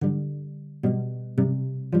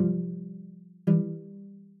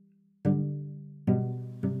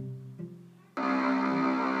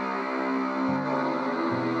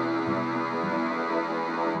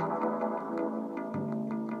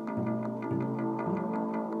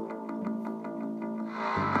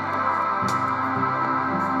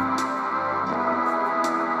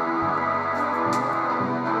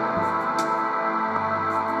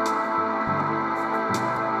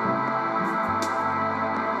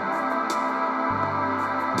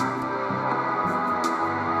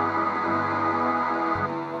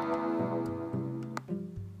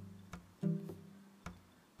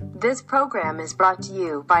This program is brought to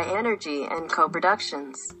you by Energy and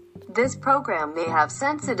Co-Productions. This program may have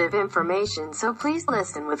sensitive information, so please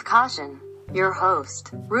listen with caution. Your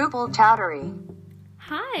host, Rupal Chowdhury.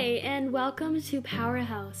 Hi, and welcome to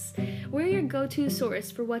Powerhouse. We're your go-to source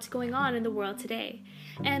for what's going on in the world today.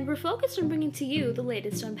 And we're focused on bringing to you the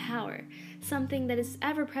latest on power, something that is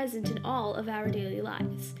ever present in all of our daily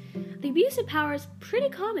lives. The abuse of power is pretty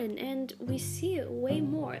common, and we see it way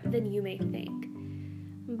more than you may think.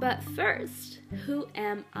 But first, who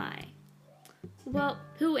am I? Well,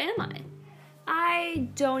 who am I? I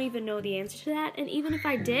don't even know the answer to that, and even if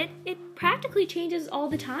I did, it practically changes all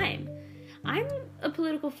the time. I'm a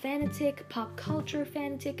political fanatic, pop culture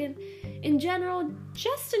fanatic, and in general,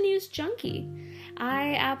 just a news junkie.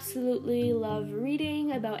 I absolutely love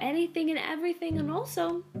reading about anything and everything, and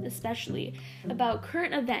also, especially, about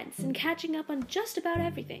current events and catching up on just about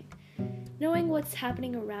everything. Knowing what's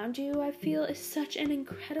happening around you, I feel, is such an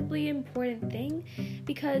incredibly important thing,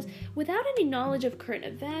 because without any knowledge of current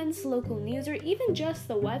events, local news, or even just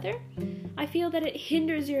the weather, I feel that it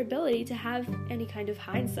hinders your ability to have any kind of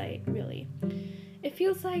hindsight, really. It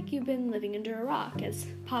feels like you've been living under a rock, as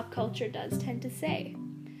pop culture does tend to say.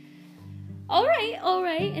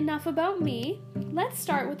 Alright, enough about me. Let's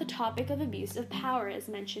start with the topic of abuse of power, as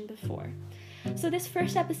mentioned before. So this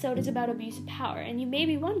first episode is about abuse of power, and you may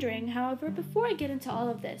be wondering, however, before I get into all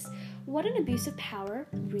of this, what an abuse of power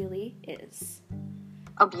really is.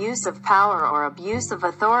 Abuse of power or abuse of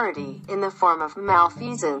authority, in the form of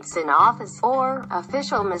malfeasance in office or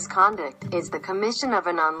official misconduct, is the commission of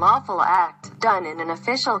an unlawful act done in an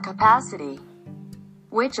official capacity,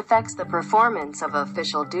 which affects the performance of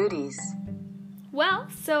official duties. Well,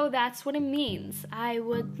 so that's what it means. I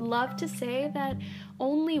would love to say that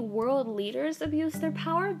only world leaders abuse their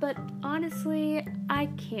power, but honestly, I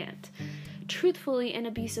can't. Truthfully, an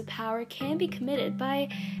abuse of power can be committed by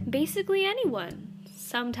basically anyone.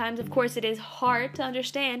 Sometimes, of course, it is hard to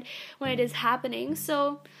understand when it is happening,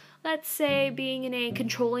 so let's say being in a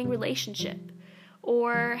controlling relationship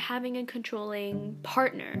or having a controlling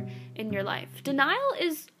partner in your life. Denial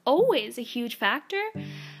is always a huge factor,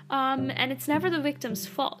 and it's never the victim's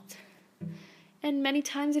fault. And many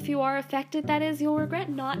times if you are affected, that is, you'll regret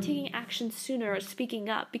not taking action sooner or speaking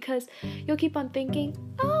up, because you'll keep on thinking,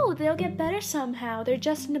 oh, they'll get better somehow, they're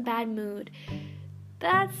just in a bad mood.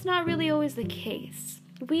 That's not really always the case.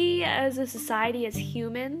 We as a society, as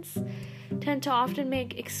humans, tend to often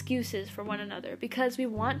make excuses for one another because we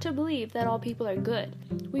want to believe that all people are good.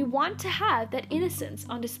 We want to have that innocence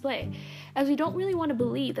on display, as we don't really want to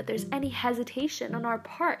believe that there's any hesitation on our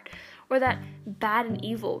part or that bad and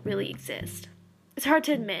evil really exist. It's hard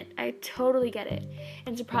to admit, I totally get it.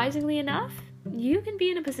 And surprisingly enough, you can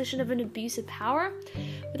be in a position of an abuse of power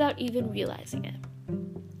without even realizing it.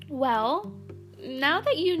 Well, now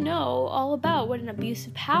that you know all about what an abuse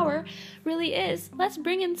of power really is, let's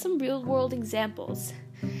bring in some real-world examples.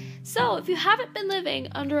 So, if you haven't been living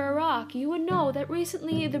under a rock, you would know that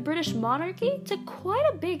recently the British monarchy took quite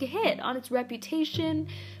a big hit on its reputation,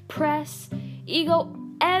 press, ego,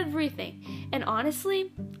 everything. And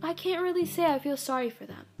honestly, I can't really say I feel sorry for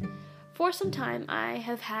them. For some time, I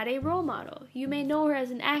have had a role model. You may know her as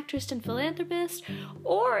an actress and philanthropist,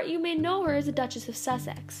 or you may know her as a Duchess of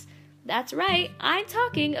Sussex. That's right, I'm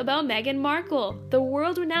talking about Meghan Markle, the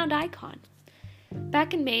world-renowned icon.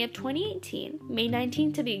 Back in May of 2018, May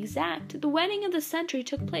 19th to be exact, the wedding of the century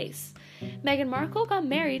took place. Meghan Markle got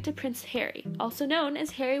married to Prince Harry, also known as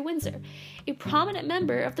Harry Windsor, a prominent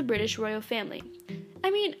member of the British royal family. I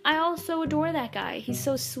mean, I also adore that guy. He's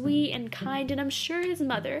so sweet and kind, and I'm sure his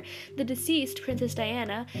mother, the deceased Princess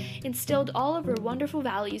Diana, instilled all of her wonderful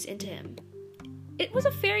values into him. It was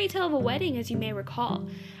a fairy tale of a wedding, as you may recall.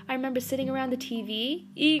 I remember sitting around the TV,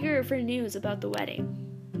 eager for news about the wedding.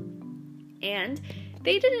 And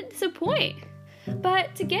they didn't disappoint.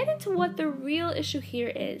 But to get into what the real issue here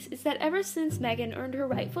is that ever since Meghan earned her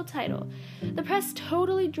rightful title, the press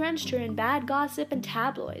totally drenched her in bad gossip and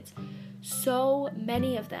tabloids. So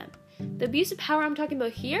many of them. The abuse of power I'm talking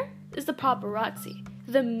about here is the paparazzi,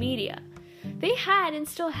 the media. They had and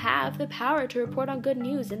still have the power to report on good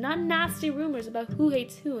news and not nasty rumors about who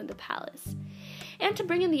hates who in the palace. And to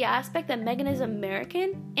bring in the aspect that Meghan is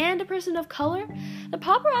American and a person of color, the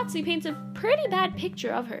paparazzi paints a pretty bad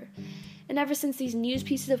picture of her. And ever since these news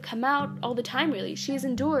pieces have come out, all the time really, she has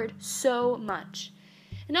endured so much.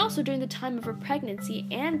 And also during the time of her pregnancy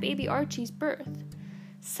and baby Archie's birth.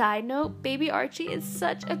 Side note, baby Archie is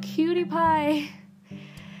such a cutie pie.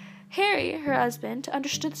 Harry, her husband,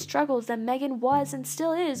 understood the struggles that Meghan was and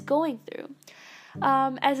still is going through,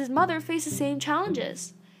 as his mother faced the same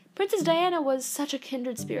challenges. Princess Diana was such a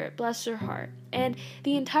kindred spirit, bless her heart, and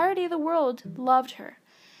the entirety of the world loved her,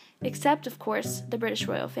 except, of course, the British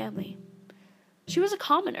royal family. She was a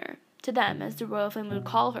commoner, to them, as the royal family would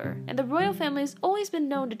call her, and the royal family has always been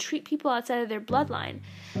known to treat people outside of their bloodline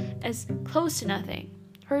as close to nothing.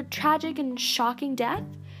 Her tragic and shocking death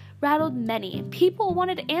rattled many, and people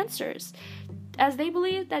wanted answers, as they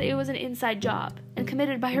believed that it was an inside job and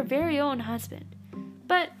committed by her very own husband.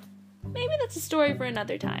 But maybe that's a story for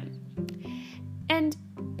another time. And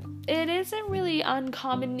it isn't really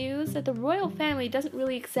uncommon news that the royal family doesn't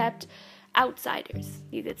really accept outsiders,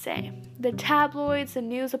 you could say. The tabloids, the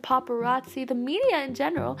news, the paparazzi, the media in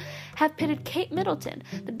general have pitted Kate Middleton,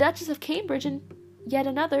 the Duchess of Cambridge, and yet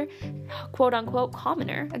another quote-unquote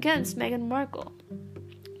commoner against Meghan Markle.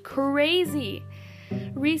 Crazy!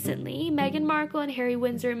 Recently, Meghan Markle and Harry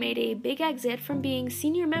Windsor made a big exit from being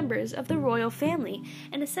senior members of the royal family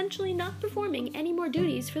and essentially not performing any more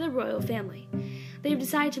duties for the royal family. They've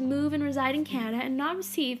decided to move and reside in Canada and not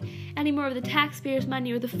receive any more of the taxpayers'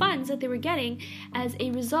 money or the funds that they were getting as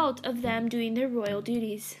a result of them doing their royal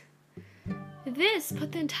duties. This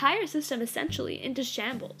put the entire system essentially into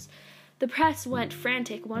shambles. The press went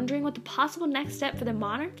frantic, wondering what the possible next step for the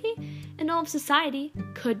monarchy and all of society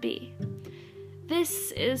could be.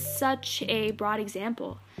 This is such a broad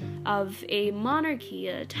example of a monarchy,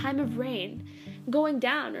 a time of reign, going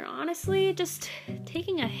down, or honestly, just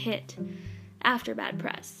taking a hit after bad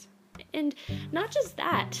press. And not just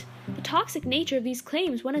that, the toxic nature of these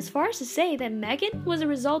claims went as far as to say that Meghan was a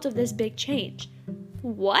result of this big change.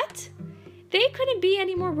 What? They couldn't be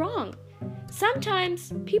any more wrong.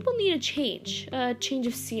 Sometimes people need a change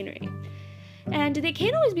of scenery. And they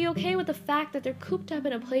can't always be okay with the fact that they're cooped up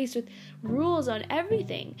in a place with rules on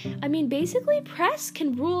everything. I mean, basically, press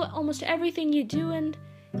can rule almost everything you do, and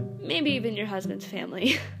maybe even your husband's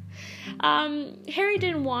family. Harry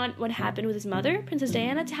didn't want what happened with his mother, Princess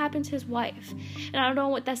Diana, to happen to his wife. And I don't know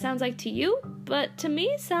what that sounds like to you, but to me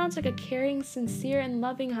it sounds like a caring, sincere, and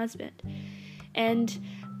loving husband. And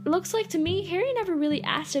it looks like to me Harry never really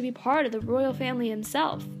asked to be part of the royal family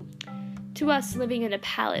himself. To us, living in a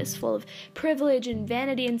palace full of privilege and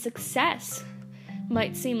vanity and success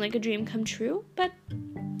might seem like a dream come true, but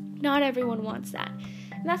not everyone wants that.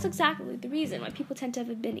 And that's exactly the reason why people tend to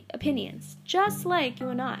have opinions, just like you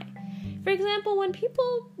and I. For example,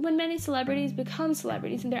 when many celebrities become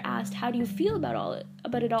celebrities and they're asked, how do you feel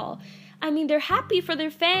about it all? I mean, they're happy for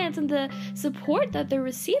their fans and the support that they're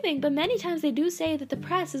receiving, but many times they do say that the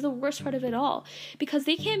press is the worst part of it all, because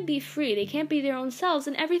they can't be free, they can't be their own selves,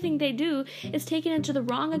 and everything they do is taken into the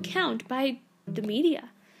wrong account by the media.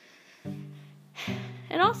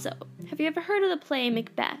 And also, have you ever heard of the play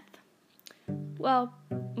Macbeth? Well,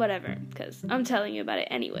 whatever, because I'm telling you about it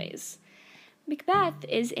anyways. Macbeth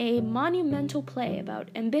is a monumental play about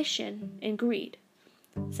ambition and greed.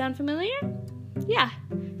 Sound familiar? Yeah,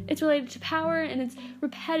 it's related to power and its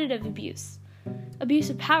repetitive abuse. Abuse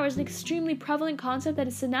of power is an extremely prevalent concept that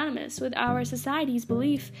is synonymous with our society's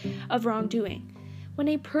belief of wrongdoing. When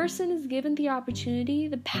a person is given the opportunity,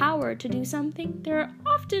 the power to do something, there are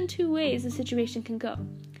often two ways the situation can go.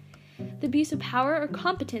 The abuse of power or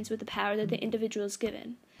competence with the power that the individual is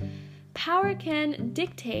given. Power can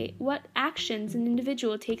dictate what actions an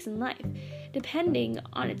individual takes in life, depending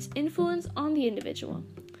on its influence on the individual.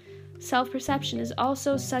 Self-perception is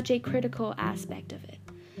also such a critical aspect of it.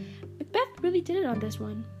 Macbeth really did it on this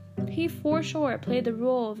one. He for sure played the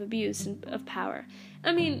role of abuse and of power.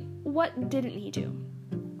 I mean, what didn't he do?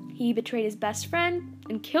 He betrayed his best friend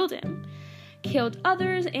and killed him. Killed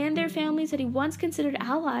others and their families that he once considered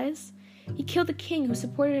allies. He killed the king who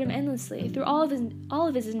supported him endlessly through all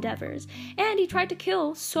of his endeavors, and he tried to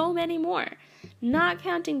kill so many more, not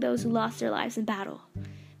counting those who lost their lives in battle.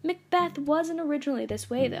 Macbeth wasn't originally this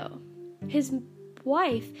way, though. His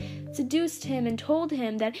wife seduced him and told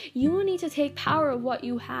him that you need to take power of what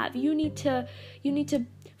you have. You need to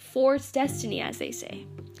force destiny, as they say.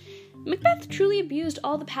 Macbeth truly abused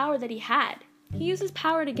all the power that he had. He used his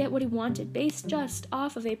power to get what he wanted, based just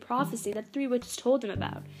off of a prophecy that three witches told him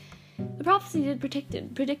about. The prophecy did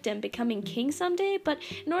predict him becoming king someday, but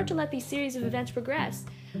in order to let these series of events progress,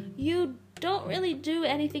 you don't really do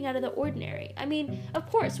anything out of the ordinary. I mean, of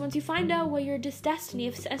course, once you find out what your destiny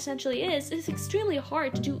essentially is, it's extremely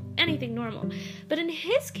hard to do anything normal. But in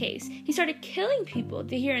his case, he started killing people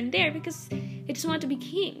here and there because he just wanted to be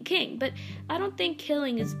king. But I don't think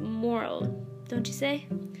killing is moral, don't you say?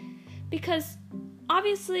 Because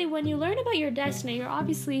obviously, when you learn about your destiny, you're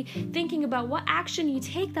obviously thinking about what action you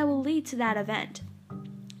take that will lead to that event.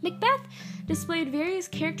 Macbeth displayed various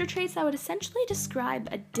character traits that would essentially describe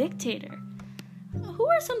a dictator. who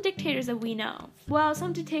are some dictators that we know? Well,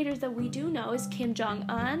 some dictators that we do know is Kim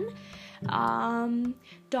Jong-un,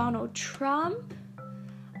 Donald Trump,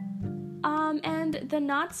 and the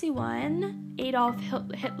Nazi one, Adolf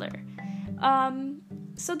Hitler.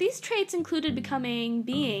 So these traits included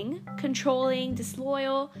being controlling,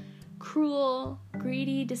 disloyal, cruel,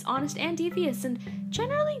 greedy, dishonest, and devious, and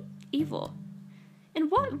generally evil. In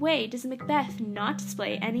what way does Macbeth not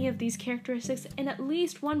display any of these characteristics in at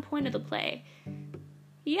least one point of the play?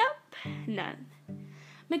 Yep, none.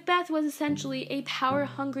 Macbeth was essentially a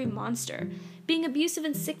power-hungry monster. Being abusive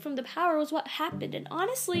and sick from the power was what happened, and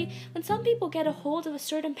honestly, when some people get a hold of a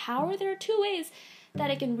certain power, there are two ways that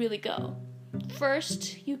it can really go.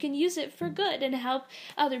 First, you can use it for good and help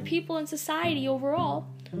other people and society overall.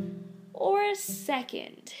 Or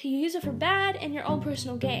second, you use it for bad and your own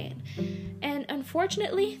personal gain. And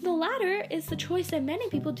unfortunately, the latter is the choice that many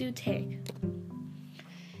people do take.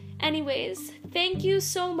 Anyways, thank you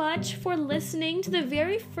so much for listening to the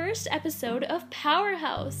very first episode of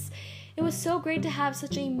Powerhouse. It was so great to have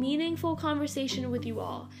such a meaningful conversation with you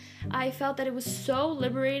all. I felt that it was so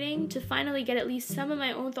liberating to finally get at least some of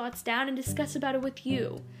my own thoughts down and discuss about it with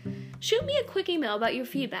you. Shoot me a quick email about your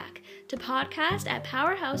feedback to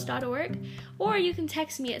podcast@powerhouse.org, or you can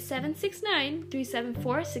text me at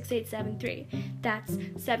 769-374-6873. That's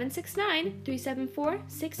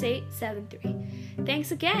 769-374-6873.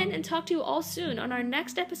 Thanks again, and talk to you all soon on our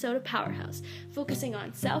next episode of Powerhouse, focusing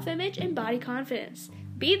on self-image and body confidence.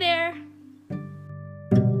 Be there!